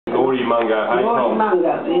Geordie Mungo, hey Geordie Tom?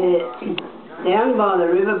 Mungo, yeah. Down by the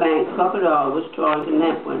riverbank, Crocodile was trying to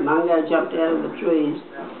nap when Mungo jumped out of the trees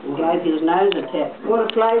and gave his nose a tap. "Want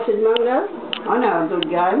to play?" said Mungo. "I know a good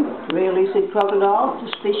game." "Really?" said Crocodile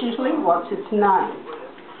suspiciously. "What's its name?"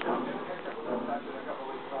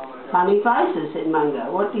 "Funny Faces," said Mungo.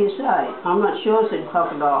 "What do you say?" "I'm not sure," said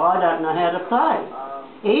Crocodile. "I don't know how to play."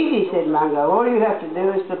 "Easy," said Mungo. "All you have to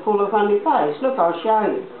do is to pull a funny face. Look, I'll show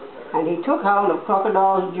you." And he took hold of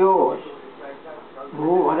Crocodile's jaws.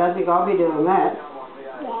 "Oh, I don't think I'll be doing that."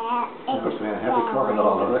 Must have been a happy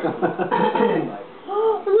crocodile, I reckon.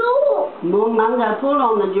 Mungo pulled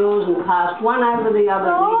on the jaws and passed one over the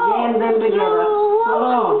other and he jammed them together.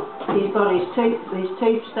 Oh, he's got his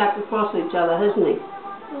teeth stuck across each other, hasn't he?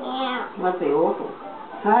 Yeah. That'd be awful.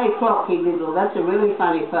 "Hey, Croc," he giggled, "that's a really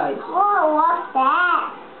funny face." What's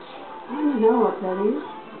that? I don't know what that is.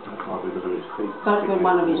 Might be because of his feet. That's with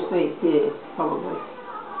one of his feet, yeah, probably.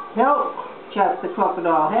 "Help!" choked the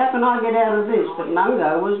Crocodile. "How can I get out of this?" But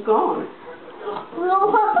Mungo was gone.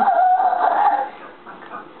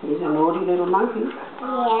 He's a naughty little monkey.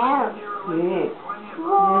 Yeah. Yeah.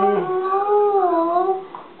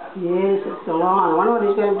 Yes, it's the lion. I wonder what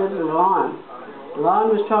he's going to do to the lion. The lion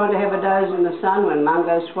was trying to have a doze in the sun when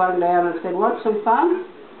Mungo swung down and said, "Want some fun?"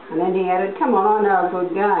 And then he added, "Come on, I know a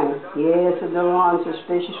good game." "Yes," said the lion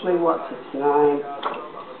suspiciously. "What's its name?"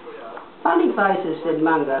 "Funny Faces," said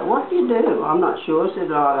Mungo. "What do you do?" "I'm not sure," said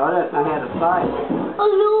the lion. "I don't know how to play."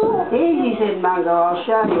 "Easy," said Mungo. "I'll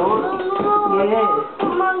show you."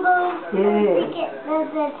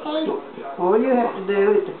 "All you have to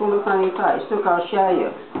do is to pull a funny face. Look, I'll show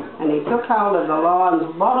you." And he took hold of the lion's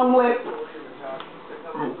bottom lip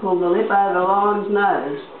and pulled the lip over the lion's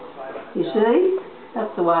nose. You see?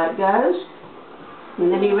 That's the way it goes.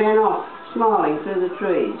 And then he ran off, smiling through the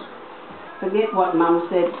trees. "Forget what Mum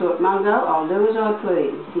said," thought Mungo. "I'll do as I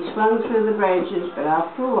please." He swung through the branches, but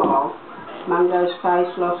after a while, Mungo's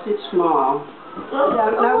face lost its smile. "I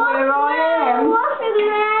don't know where I am." What's the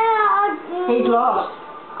matter? He's lost.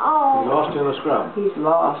 Oh. He lost in the scrub. He's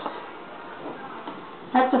lost.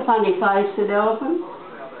 "That's a funny face," said Elephant.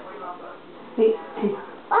 He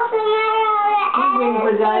What's the matter? wins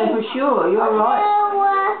the game for sure. You're right.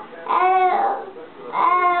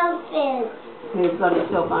 He's got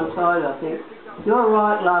himself untied, I think. "You're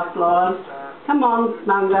right," laughed Lion. "Come on,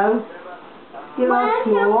 Mungo. Give us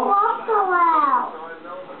more."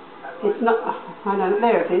 It's not. I don't.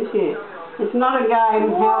 There it is. Yeah. "It's not a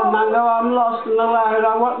game," howled Mungo. "I'm lost and alone.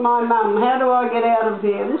 I want my mum. How do I get out of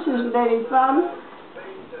here? This isn't any fun."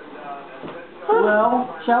 "Well,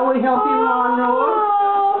 shall we help him, Lion roared.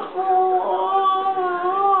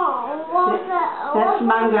 "That's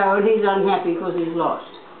Mungo, and he's unhappy because he's lost."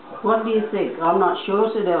 "What do you think?" "I'm not sure,"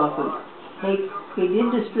 said Elephant. He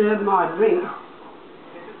did disturb my drink."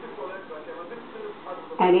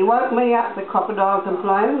 "And he woke me up," the Crocodile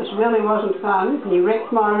complained, "which really wasn't fun. He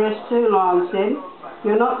wrecked my rest too," Lion said.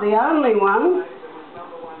 "You're not the only one."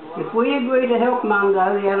 "If we agree to help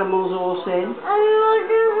Mungo," the animals all said.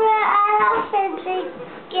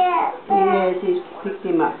 Yes, he's picked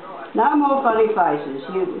him up. "No more funny faces.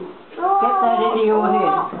 You get that into your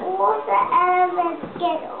head." What the elephant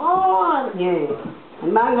get on? Yeah.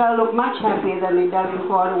 And Mungo looked much happier than he'd done in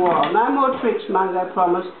quite a while. "No more tricks," Mungo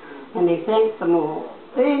promised, and he thanked them all.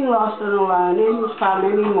 Being lost and alone isn't fun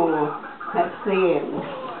anymore. That's the end.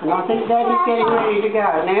 And I think Daddy's getting ready to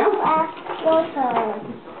go now.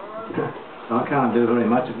 I can't do very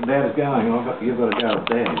much if Dad's going. You've got to go with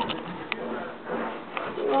Dad.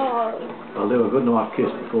 I'll do a good night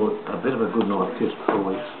kiss before, a bit of a good night kiss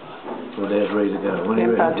before Dad's ready to go. When he's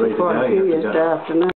ready to go, you have to go.